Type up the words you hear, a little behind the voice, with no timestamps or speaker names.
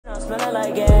smelling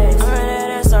like gas. I ran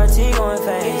that SRT going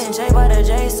fast. Getting chased by the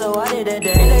J, so I did that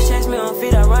dash. If they chase me on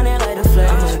feet, I run it like the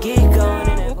flash. I'ma keep going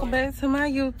in. Welcome back to my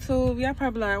YouTube. Y'all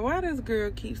probably like, why this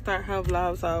girl keep starting her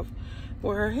vlogs off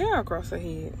with her hair across her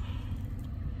head?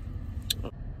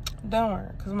 Don't worry,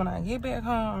 because when I get back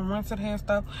home, I'm running to the hair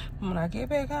stuff. When I get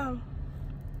back home,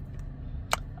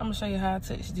 I'm going to show you how I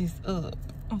touch this up.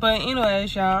 But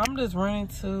anyways, y'all, I'm just running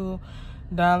to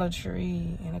Dollar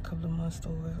Tree and a couple of more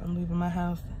stores. I'm leaving my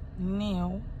house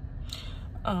now.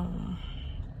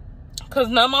 Because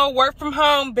no more work from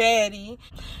home, baddie.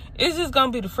 It's just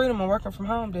going to be the freedom of working from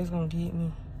home that's going to get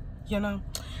me, you know?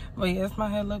 But yes, my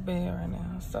hair look bad right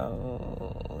now.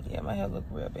 So, yeah, my hair look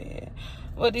real bad.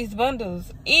 Well, these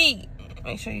bundles eat.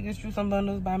 Make sure you get you some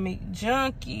bundles by Make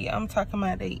Junkie. I'm talking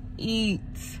about they eat.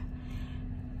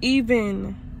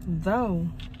 Even though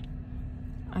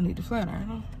I need the flat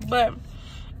iron. But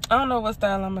I don't know what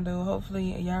style I'm going to do.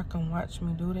 Hopefully, y'all can watch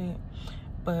me do that.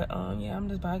 But, yeah, I'm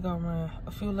just about to go run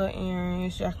a few little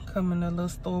errands. Y'all can come in the little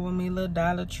store with me, little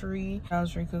Dollar Tree. Dollar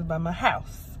Tree because it's by my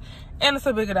house. And it's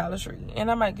a bigger Dollar Tree. And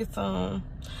I might get some,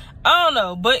 I don't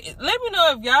know. But let me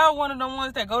know if y'all one of the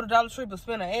ones that go to Dollar Tree but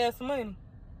spend an ass money.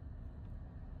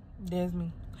 That's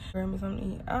me. Grab me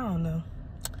something to eat. I don't know.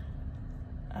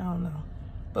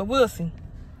 But we'll see.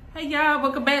 Hey y'all,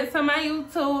 welcome back to my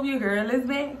YouTube. Your girl is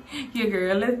back. Your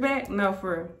girl is back. No,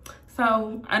 for real.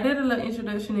 So I did a little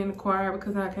introduction in the choir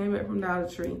because I came back from Dollar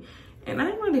Tree. And I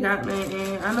ain't really got nothing.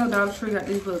 And I know Dollar Tree got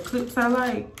these little clips I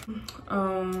like.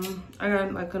 I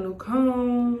got like a new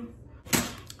comb.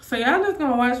 So y'all just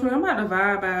gonna watch me. I'm about to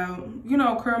vibe out. You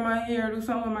know, curl my hair, do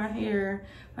something with my hair.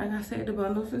 Like I said, the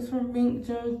bundles is from Make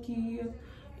Junkie.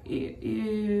 It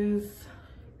is,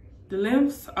 the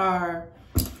lengths are,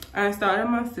 I started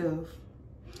myself.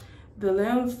 The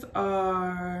lengths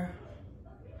are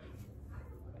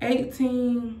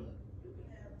 18,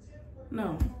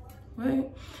 no.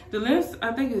 What? The length,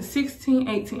 I think, is 16,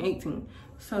 18, 18.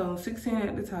 So 16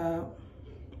 at the top.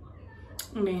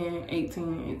 And then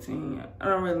 18, 18. I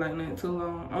don't really like that too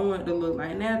long. I want it to look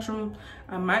like natural.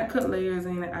 I might cut layers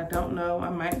in it. I don't know. I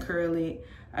might curl it.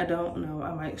 I don't know.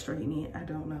 I might straighten it. I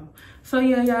don't know. So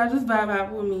yeah, y'all just vibe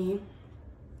out with me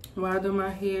while I do my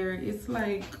hair. It's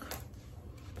like,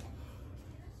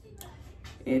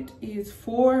 it is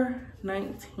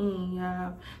 $4.19,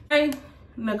 y'all. Hey,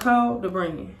 Nicole, the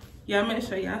brand. Y'all make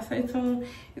sure y'all stay tuned.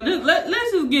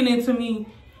 Let's just get into me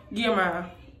doing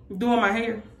my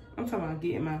hair. I'm talking about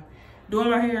doing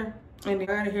my hair. And then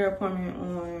I got a hair appointment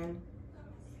on,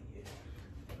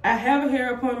 I have a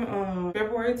hair appointment on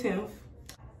February 10th.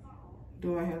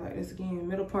 Do my hair like this again.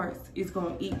 Middle parts is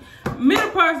gonna eat.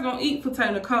 Middle parts gonna eat for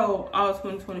Nicole all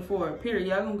 2024. Period.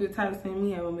 Y'all gonna get tired of seeing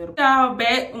me have a middle. Y'all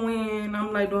back when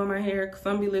I'm like doing my hair because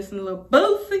I'm be listening to a little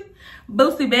Boosie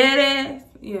badass.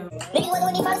 Yeah. Nigga was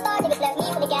when he first started, niggas left me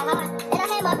when it got hard. Then I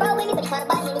had my bro with me, but he caught a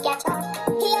body and he got charged.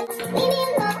 Leave me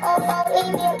alone, oh, leave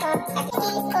me alone. I can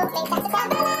eat, they got to call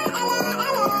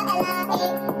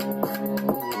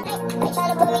they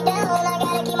tryna put me down, I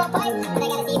gotta keep my pipe. And I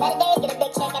gotta see better days, get a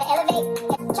big check, gotta elevate.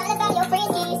 Tryna buy your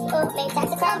fringes, they tax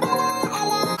the crown. I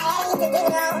ain't to do it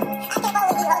wrong. I can't go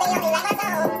with you, they only like my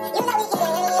song. You know we get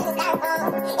it, it's a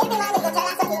styrofoam. Every line is a tell,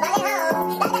 I took you by it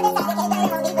home. Like I just had to get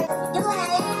dirty home deeper. Do what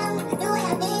I am, do what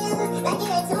I feel. Like you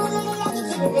ain't too many, like you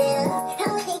keep it real. How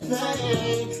we think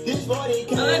this body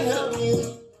can't help you.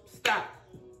 Stop.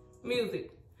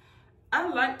 Music. I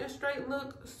like the straight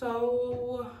look,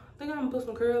 so I think I'm gonna put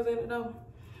some curls in it though.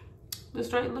 The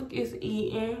straight look is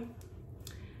eating.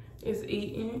 It's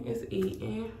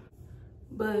eating.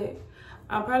 But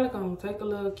I'm probably gonna take a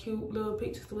little cute little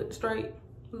pictures with the straight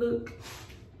look.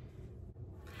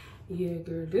 Yeah,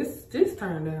 girl, this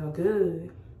turned out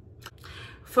good.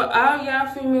 For all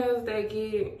y'all females that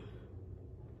get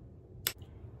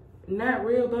not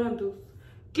real bundles,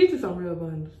 get you some real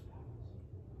bundles.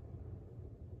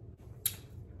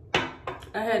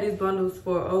 I had these bundles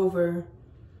for over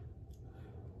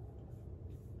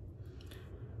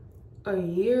a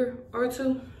year or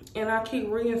two, and I keep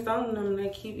reinstalling them and they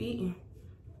keep eating.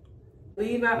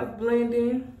 Leave out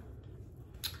blending,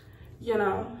 you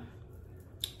know.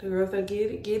 The girls that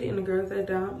get it, and the girls that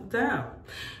don't.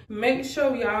 Make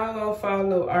sure y'all go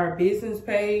follow our business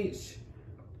page.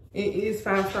 It is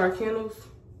 5-Star Kennels.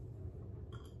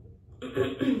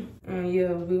 And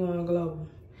yeah, we want global.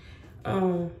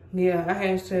 Yeah, our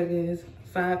hashtag is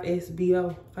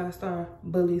 5SBO, 5-Star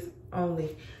Bullies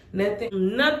Only.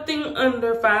 Nothing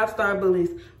under 5-Star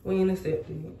Bullies, we ain't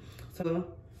accepting it. So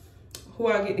who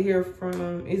I get to hear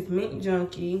from is Make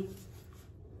Junkie.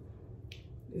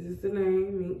 This is the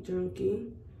name, Make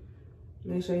Junkie.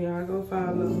 Make sure y'all go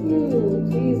follow.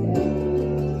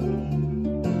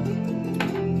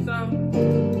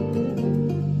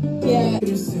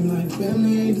 It seem like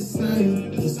family ain't the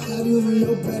same. Just have you on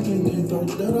your back and then throw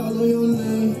dirt all on your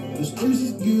name. The streets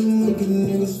is getting wicked,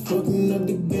 niggas fucking up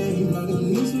the game. Like I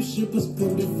need some shit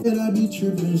perspective that I be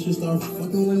tripping. Shit start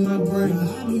fucking with my brain.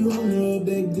 I be rolling up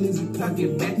that glizzy, cock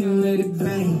it back and let it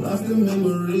bang. Lost the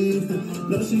memory,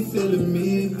 know she feeling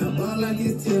me. I ball like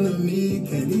it's 10 of me.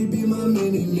 Can't he be my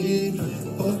mini-me?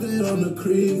 Posted on the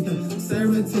creek,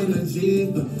 serving 10 a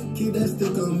G. Keep that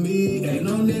stick on me, ain't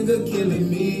no nigga killing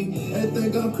me. They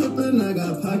think I'm crippin', I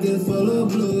got pockets full of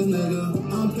blues,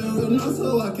 nigga. I'm paranoid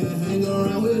so I can't hang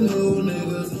around with new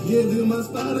niggas. Give you my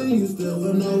spot and you still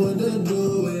won't know what to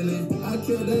do in it. I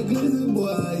killed that glizzy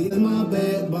boy, it's my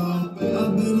backbone.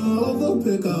 I've been all over,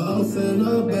 pick a house and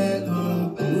a back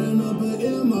home. Run up an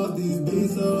M off these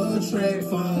beats or a track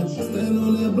phone. Stand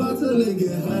on that block till they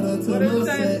get hotter till my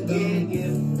set gone.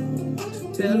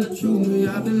 Tell the truth, me,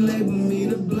 I've been labeling me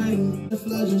to blame.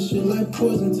 Flashing shit like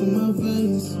poison to my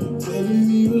veins. Telling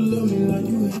me you love me like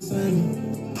you insane.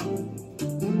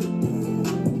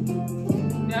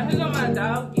 Yeah, here go my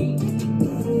doggy.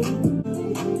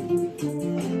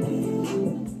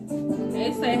 They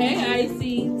say, hey,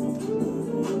 Icy.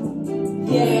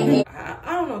 Yeah.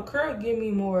 I don't know, Curl give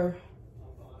me more.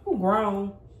 You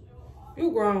grown. You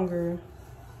grown, girl.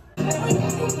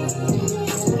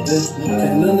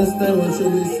 Can't understand what you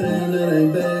be saying, that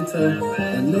ain't bad talk. A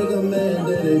nigga mad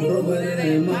that they broke, but it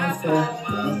ain't my fault.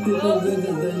 My people good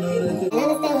cause they know that they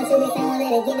Understand what you be saying,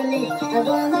 let it give a minute. I'm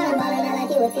going hard, I'm balling out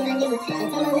like it was 10 I give it. And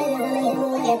tell my niggas I'm in the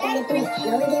mood at 33.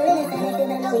 Know we get really sad, you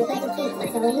better know we play the key.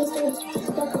 Myself on these streets,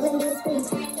 spoke with the streets.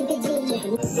 You can G.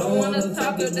 don't wanna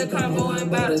talk if the convo ain't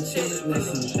about a chick,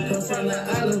 nigga. Come from the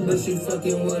island, but she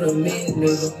fucking with a mid,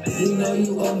 nigga. You know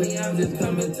you owe me, I'm just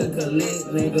coming to collect,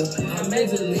 nigga. I'm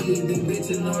major league, these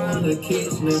bitches know I'm the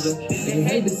catch, nigga. They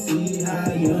hate to see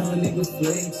how young niggas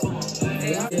flex.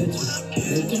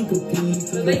 They can't compete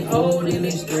cause they old and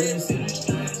they stressing.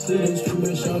 So they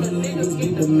streaming, show the niggas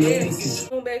get the message.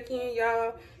 Come back in,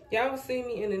 y'all. Y'all will see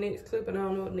me in the next clip, and I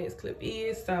don't know what the next clip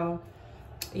is, so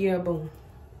yeah, boom.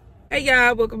 Hey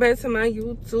y'all, welcome back to my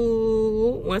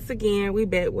YouTube. Once again, we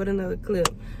back with another clip.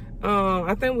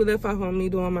 I think we left off on me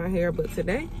doing my hair, but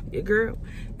today your girl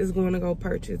is going to go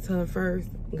purchase her first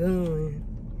gun.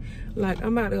 Like,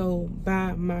 I'm about to go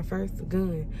buy my first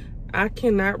gun. I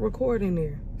cannot record in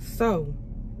there, so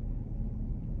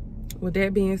with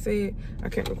that being said, I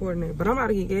can't record in there, but I'm about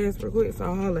to get gas real quick,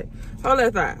 so hold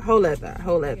that thought.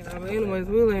 But anyways,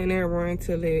 we letting that run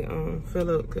till it fill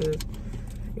up, cause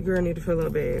your girl need to fill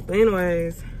up bad. But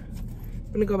anyways,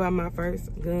 I'm gonna go buy my first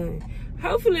gun.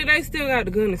 Hopefully they still got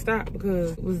the gun in stock,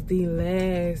 because it was the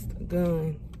last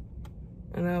gun,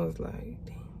 and I was like,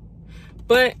 damn.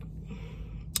 But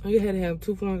you had to have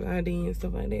 2 forms of ID and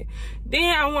stuff like that.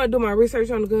 Then I want to do my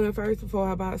research on the gun first before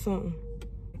I buy something.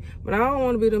 But I don't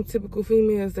want to be them typical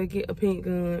females that get a pink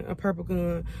gun, a purple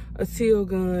gun, a teal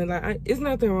gun. Like, it's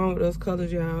nothing wrong with those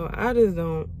colors, y'all. I just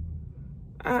don't.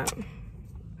 I'm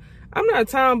not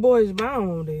tomboyish, but I don't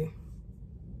want that.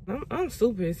 I'm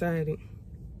super excited.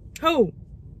 Who?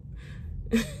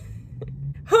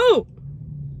 Who?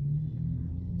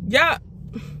 Y'all.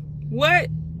 What?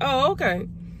 Oh, okay.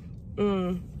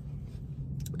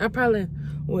 I probably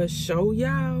will show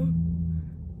y'all.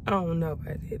 I don't know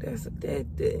about that.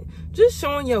 That just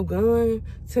showing your gun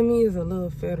to me is a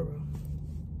little federal.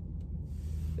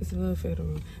 It's a little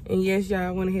federal. And yes, y'all,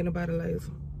 I went ahead and bought a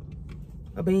laser.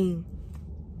 A beam.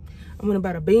 I'm gonna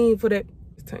buy a beam for that.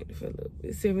 It's tank to fill up.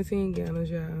 It's 17 gallons,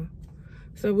 y'all.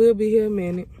 So we'll be here a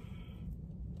minute.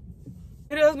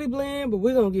 It does be bland, but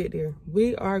we're gonna get there.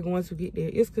 We are going to get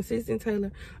there. It's Consistent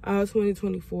Taylor, all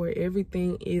 2024.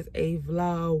 Everything is a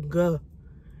vlog.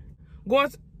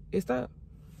 It stopped.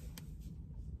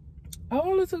 I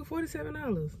only took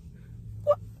 $47.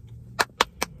 What?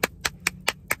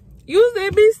 Usually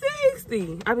it be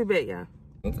 $60. I'll be back, y'all.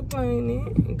 Ain't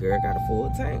complaining. Girl got a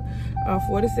full tank.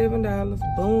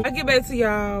 $47. Boom. I get back to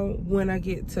y'all when I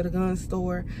get to the gun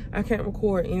store. I can't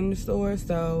record in the store,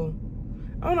 so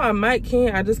I don't know. I might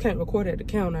can. I just can't record at the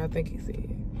counter, I think he said.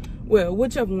 Well,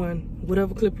 whichever one,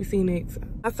 whatever clip you see next.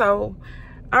 So,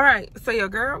 all right. So your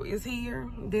girl is here.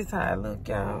 This how I look,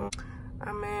 y'all.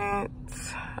 I'm at.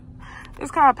 It's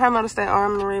called Palmetto State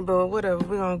Armory, but whatever.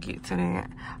 We're gonna get to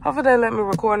that. Hopefully they let me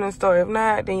record in the store. If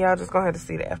not, then y'all just gonna have to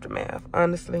see the aftermath,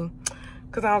 honestly.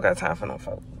 Because I don't got time for no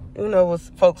folks. You know what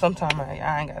folks I'm talking about.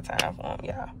 I ain't got time for them,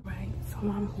 y'all. Right, so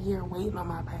I'm here waiting on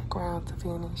my background to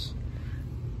finish.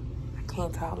 I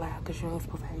can't talk loud because you ain't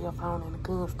supposed to have your phone in the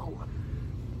gun store.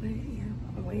 But yeah,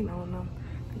 I'm waiting on them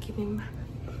to get in my...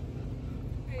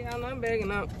 Hey, y'all, I'm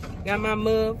bagging up. Got my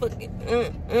motherfucking...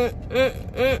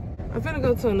 I'm finna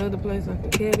go to another place like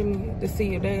Academy to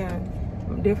see if they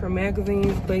got different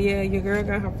magazines. But yeah, your girl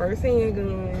got her first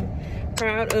handgun.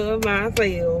 Proud of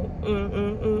myself.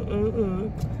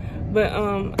 But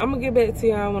I'm gonna get back to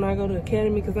y'all when I go to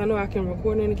Academy, because I know I can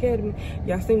record in Academy.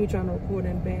 Y'all see me trying to record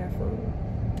in the bathroom,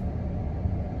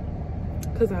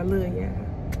 because I love y'all.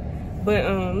 But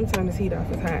I'm trying to heat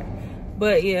off, it's hot.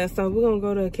 But yeah, so we're gonna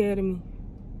go to Academy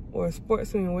or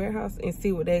Sportsman Warehouse and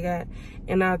see what they got,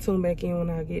 and I'll tune back in when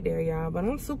I get there, y'all. But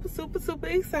I'm super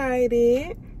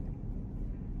excited.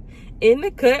 In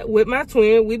the cut with my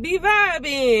twin, we be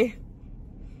vibing.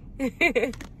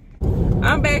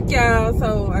 I'm back, y'all.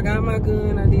 So I got my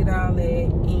gun, I did all that,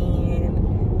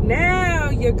 and now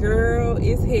your girl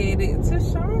is headed to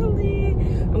Charlotte.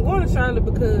 I'm going to Charlotte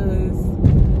because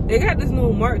they got this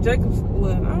new Marc Jacobs.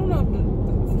 Well, I don't know if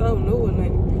it's so new or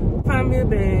not. Find me a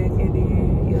bag, and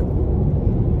then yeah.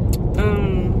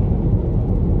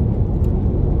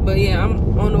 But yeah,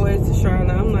 I'm on the way to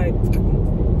Charlotte. I'm like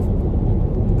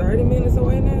 30 minutes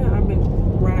away now. I've been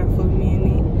riding for a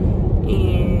minute,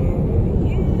 and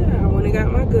yeah, I went and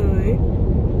got my gun.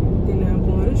 Then I'm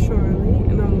going to Charlotte,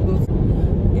 and I'm gonna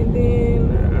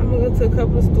go to a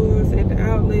couple of stores at the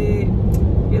outlet.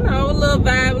 You know, a little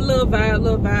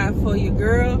vibe for your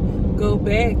girl. Go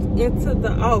back into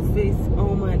the office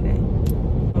on Monday.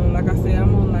 Like I said,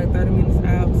 I'm on like 30 minutes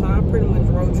out, so I'm pretty much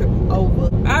road trip over.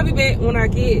 I'll be back when I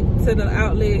get to the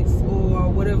outlets or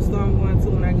whatever store I'm going to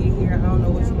when I get here. I don't know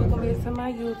what you're looking for. To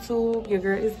my YouTube, your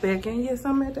girl is back, and yes,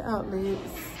 I'm at the outlets.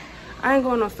 I ain't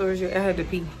going no stores yet. I had to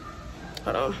pee.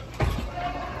 Hold on.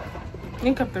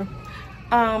 You can come through.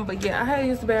 But yeah, I had to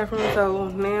use the bathroom, so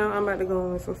now I'm about to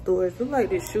go in some stores. It's like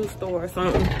this shoe store or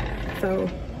something. So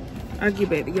I'll get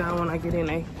back to y'all when I get in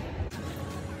there.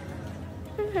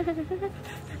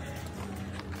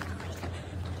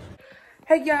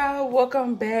 Hey y'all,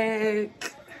 welcome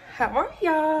back. How are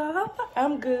y'all?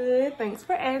 I'm good, thanks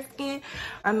for asking.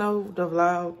 I know the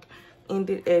vlog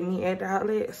ended at me at the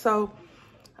outlet, so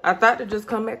I thought to just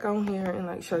come back on here and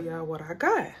like show y'all what I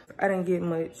got. I didn't get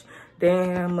much,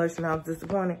 damn much, and I was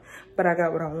disappointed, but I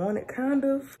got what I wanted, kind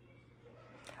of.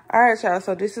 All right, y'all,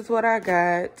 so this is what I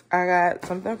got. I got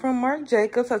something from Marc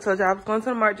Jacobs. I told y'all I was going to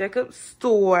the Marc Jacobs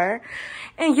store.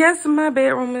 And yes, my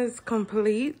bedroom is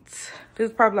complete. This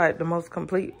is probably like the most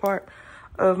complete part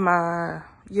of my,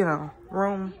 you know,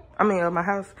 room. I mean, of my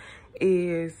house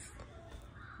is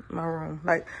my room.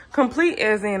 Like, complete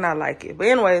as in I like it. But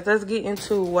anyways, let's get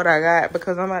into what I got,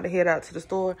 because I'm about to head out to the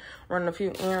store, run a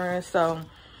few errands. So,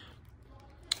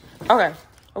 okay.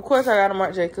 Of course, I got a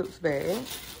Marc Jacobs bag.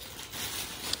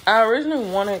 I originally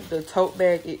wanted the tote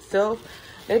bag itself.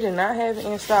 They did not have it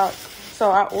in stock,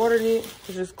 so I ordered it,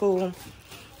 which is cool.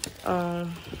 I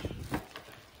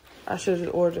should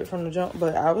have ordered it from the jump,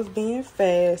 but I was being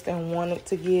fast and wanted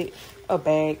to get a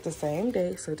bag the same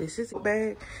day. So this is a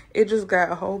bag. It just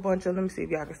got a whole bunch of, let me see if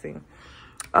y'all can see,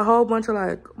 a whole bunch of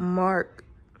like Marc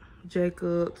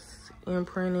Jacobs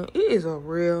imprinted. It is a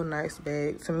real nice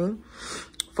bag to me.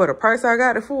 For the price I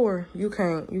got it for, you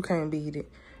can't beat it.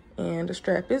 And the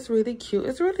strap is really cute.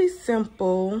 It's really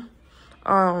simple.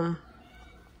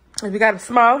 If you got a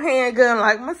small handgun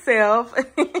like myself,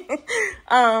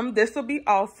 this will be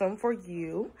awesome for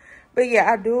you. But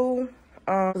yeah, I do.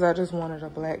 Cause I just wanted a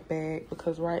black bag,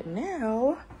 because right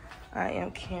now I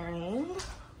am carrying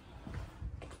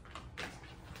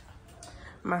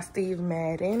my Steve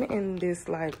Madden in this,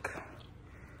 like,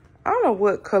 I don't know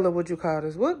what color would you call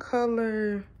this. What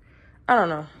color? I don't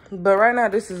know. But right now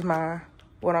this is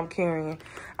what I'm carrying.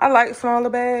 I like smaller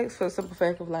bags for the simple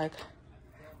fact of, like,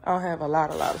 I don't have a lot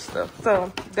of stuff.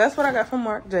 So that's what I got from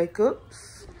Marc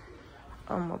Jacobs.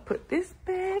 I'm gonna put this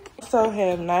back. Also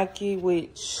have Nike,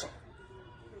 which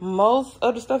most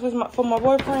of the stuff is for my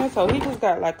boyfriend. So he just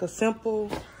got like a simple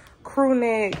crew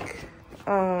neck,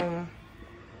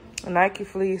 Nike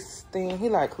fleece thing. He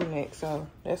like crew neck, so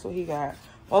that's what he got.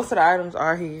 Most of the items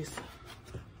are his,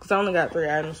 cause I only got 3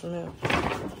 items from him.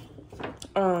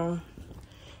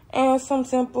 And some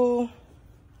simple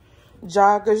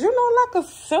joggers, you know, like a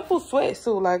simple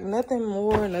sweatsuit, like nothing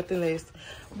more, nothing less.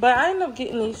 But I ended up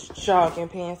getting these jogging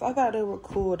pants. I thought they were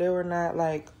cool. They were not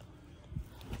like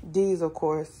these, of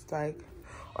course, like,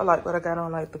 or like what I got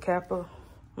on, like the Kappa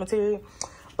material.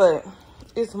 But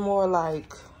it's more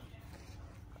like,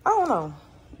 I don't know,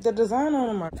 the design on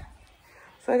them are.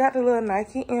 So I got the little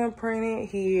Nike imprinted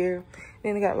here.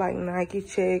 Then I got like Nike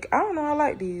check. I don't know, I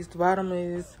like these. The bottom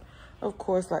is, of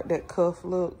course, like that cuff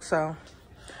look. So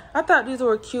I thought these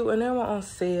were cute, and they were on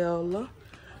sale.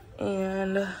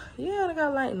 And yeah, they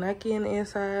got like Nike in the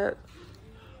inside.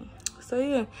 So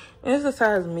yeah, and it's a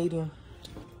size medium.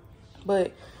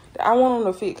 But I want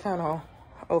them to fit kind of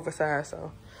oversized,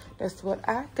 so that's what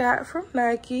I got from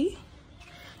Nike.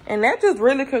 And that just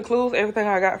really concludes everything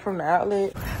I got from the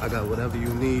outlet. I got whatever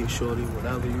you need, shorty.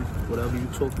 Whatever you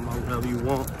talking about, whatever you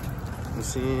want. You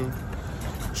seeing?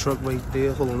 Truck right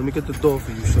there. Hold on, let me get the door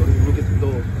for you, shorty. Let me get the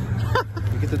door.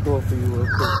 Let me get the door for you real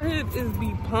quick. It is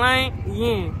be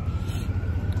playing.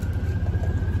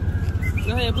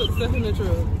 Go ahead, put stuff in the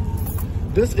truck.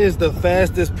 This is the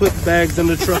fastest put bags in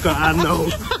the trucker I know.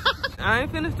 I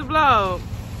ain't finished the vlog,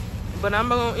 but I'm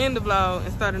gonna end the vlog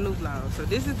and start a new vlog. So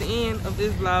this is the end of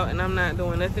this vlog, and I'm not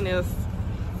doing nothing else.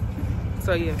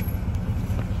 So yeah,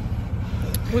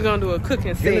 we're gonna do a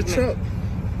cooking segment. In the truck.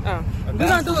 Oh, we're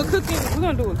gonna do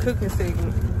a cooking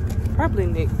segment. Probably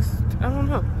next. I don't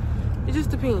know. It just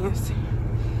depends.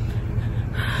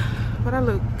 But I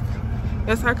look.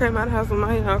 That's how I came out of the house with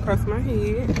my hair across my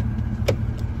head.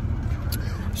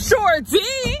 Sure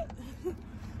did.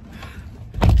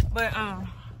 But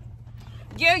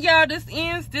yeah, y'all, this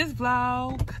ends this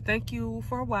vlog. Thank you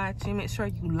for watching. Make sure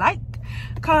you like,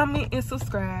 comment, and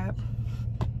subscribe.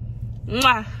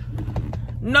 Mwah.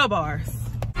 No bars.